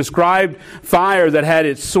 James described fire that had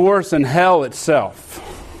its source in hell itself.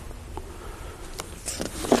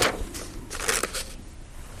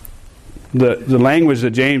 The language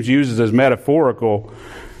that James uses is metaphorical.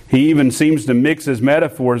 He even seems to mix his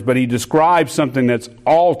metaphors, but he describes something that's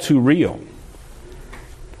all too real.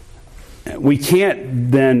 We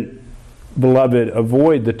can't then, beloved,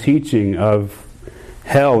 avoid the teaching of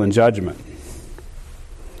hell and judgment.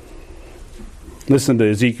 Listen to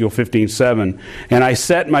Ezekiel 15:7. And I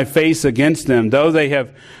set my face against them, though they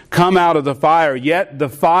have come out of the fire, yet the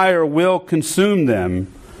fire will consume them.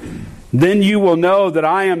 Then you will know that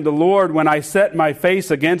I am the Lord when I set my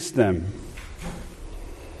face against them.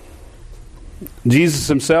 Jesus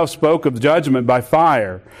himself spoke of judgment by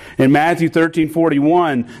fire. In Matthew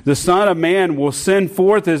 13:41, the Son of Man will send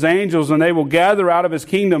forth his angels, and they will gather out of his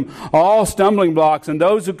kingdom all stumbling blocks and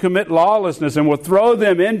those who commit lawlessness, and will throw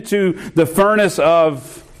them into the furnace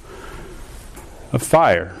of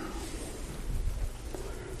fire.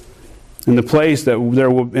 In that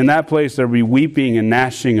place there will be weeping and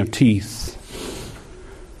gnashing of teeth.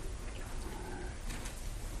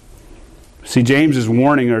 See, James's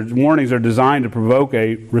warnings are designed to provoke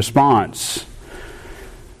a response.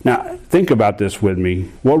 Now, think about this with me.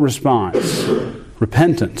 What response?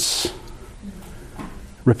 Repentance.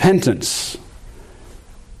 Repentance.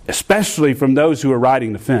 Especially from those who are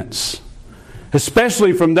riding the fence.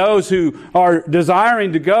 Especially from those who are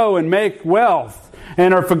desiring to go and make wealth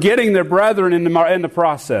and are forgetting their brethren in the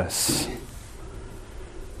process.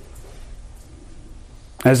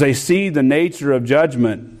 As they see the nature of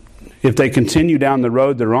judgment, if they continue down the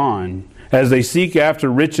road they're on, as they seek after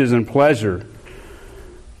riches and pleasure,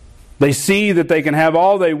 they see that they can have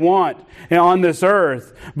all they want on this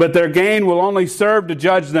earth, but their gain will only serve to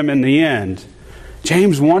judge them in the end.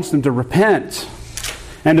 James wants them to repent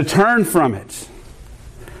and to turn from it.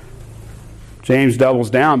 James doubles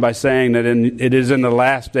down by saying that it is in the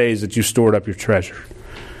last days that you stored up your treasure.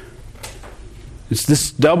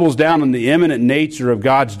 This doubles down on the imminent nature of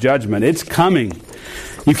God's judgment. It's coming.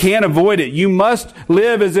 You can't avoid it. You must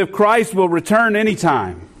live as if Christ will return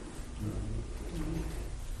anytime.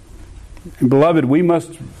 And beloved, we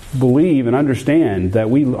must believe and understand that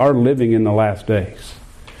we are living in the last days.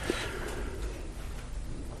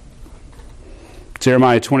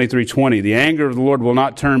 Jeremiah 23:20, the anger of the Lord will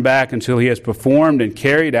not turn back until He has performed and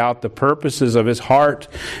carried out the purposes of His heart.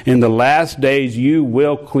 In the last days you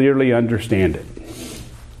will clearly understand it.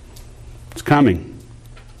 It's coming.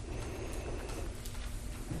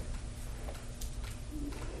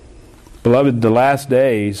 Beloved, the last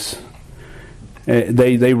days,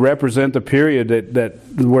 they represent the period that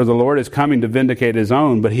where the Lord is coming to vindicate His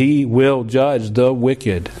own, but He will judge the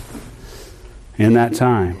wicked in that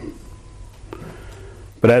time.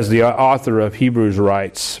 But as the author of Hebrews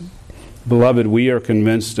writes, beloved, we are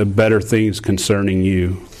convinced of better things concerning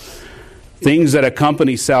you, things that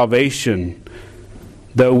accompany salvation,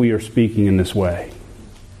 though we are speaking in this way.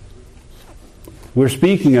 We're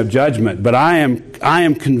speaking of judgment, but I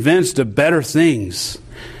am convinced of better things.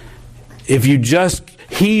 If you just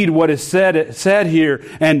heed what is said here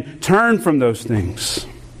and turn from those things.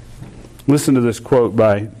 Listen to this quote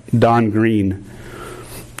by Don Green.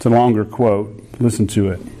 It's a longer quote. Listen to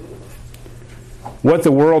it. What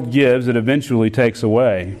the world gives, it eventually takes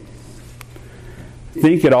away.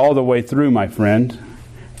 Think it all the way through, my friend.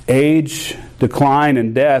 Age, decline,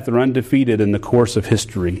 and death are undefeated in the course of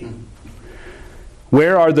history.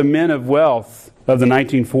 Where are the men of wealth of the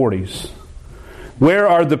 1940s? Where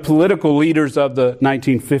are the political leaders of the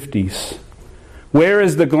 1950s? Where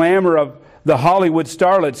is the glamour of the Hollywood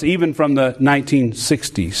starlets even from the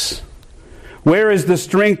 1960s? Where is the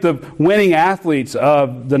strength of winning athletes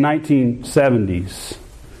of the 1970s?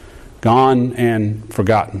 Gone and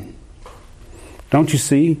forgotten. Don't you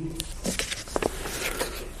see?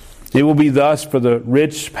 It will be thus for the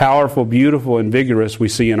rich, powerful, beautiful, and vigorous we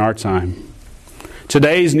see in our time.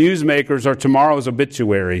 Today's newsmakers are tomorrow's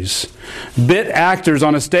obituaries. Bit actors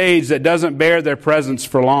on a stage that doesn't bear their presence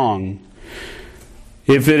for long.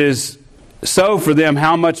 If it is so for them,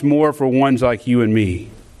 how much more for ones like you and me?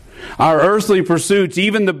 Our earthly pursuits,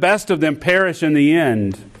 even the best of them, perish in the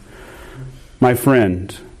end. My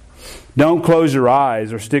friend, don't close your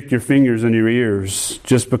eyes or stick your fingers in your ears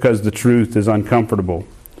just because the truth is uncomfortable.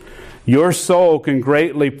 Your soul can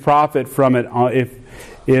greatly profit from it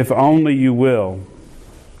if only you will.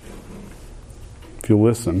 If you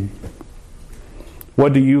listen.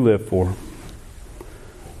 What do you live for?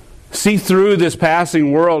 See through this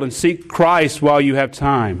passing world and seek Christ while you have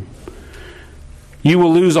time. You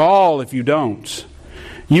will lose all if you don't.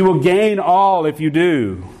 You will gain all if you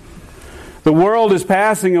do. The world is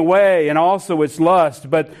passing away and also its lust,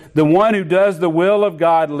 but the one who does the will of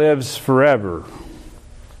God lives forever.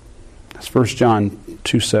 That's 1 John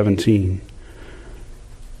 2:17.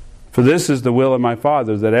 For this is the will of my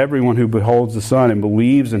Father, that everyone who beholds the Son and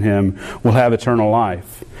believes in Him will have eternal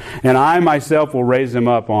life. And I myself will raise him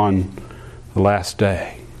up on the last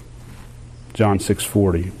day. John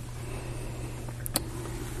 6:40.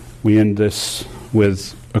 We end this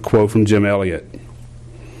with a quote from Jim Elliot.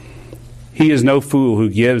 He is no fool who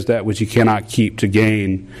gives that which he cannot keep to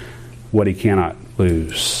gain what he cannot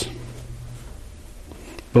lose.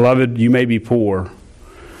 Beloved, you may be poor,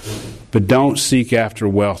 but don't seek after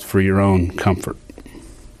wealth for your own comfort.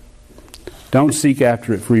 Don't seek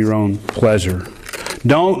after it for your own pleasure.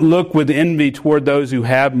 Don't look with envy toward those who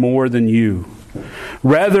have more than you.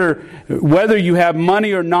 Rather, whether you have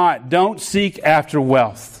money or not, don't seek after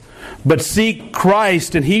wealth. But seek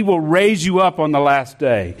Christ, and He will raise you up on the last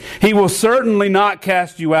day. He will certainly not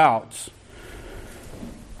cast you out.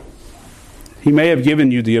 He may have given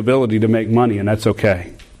you the ability to make money, and that's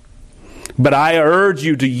okay. But I urge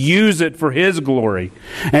you to use it for His glory.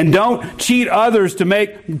 And don't cheat others to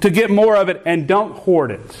get more of it, and don't hoard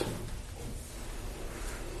it.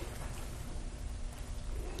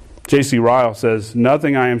 J.C. Ryle says,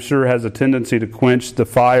 nothing, I am sure, has a tendency to quench the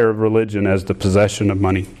fire of religion as the possession of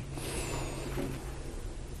money.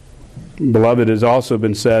 Beloved, it has also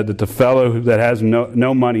been said that the fellow that has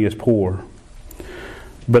no money is poor,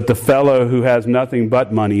 but the fellow who has nothing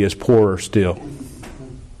but money is poorer still.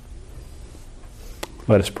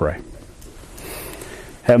 Let us pray.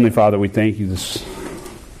 Heavenly Father, we thank you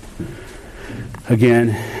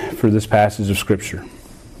again for this passage of Scripture.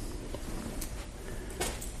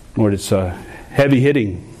 Lord, it's heavy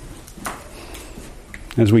hitting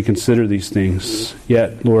as we consider these things.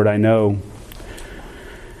 Yet, Lord, I know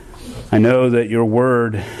that your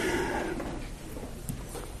word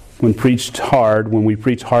when preached hard, when we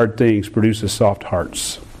preach hard things, produces soft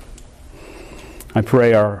hearts. I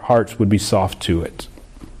pray our hearts would be soft to it.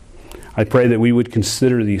 I pray that we would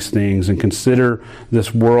consider these things and consider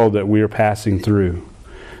this world that we are passing through,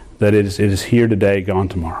 that it is here today, gone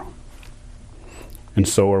tomorrow. And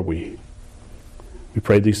so are we. We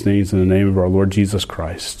pray these things in the name of our Lord Jesus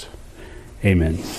Christ. Amen.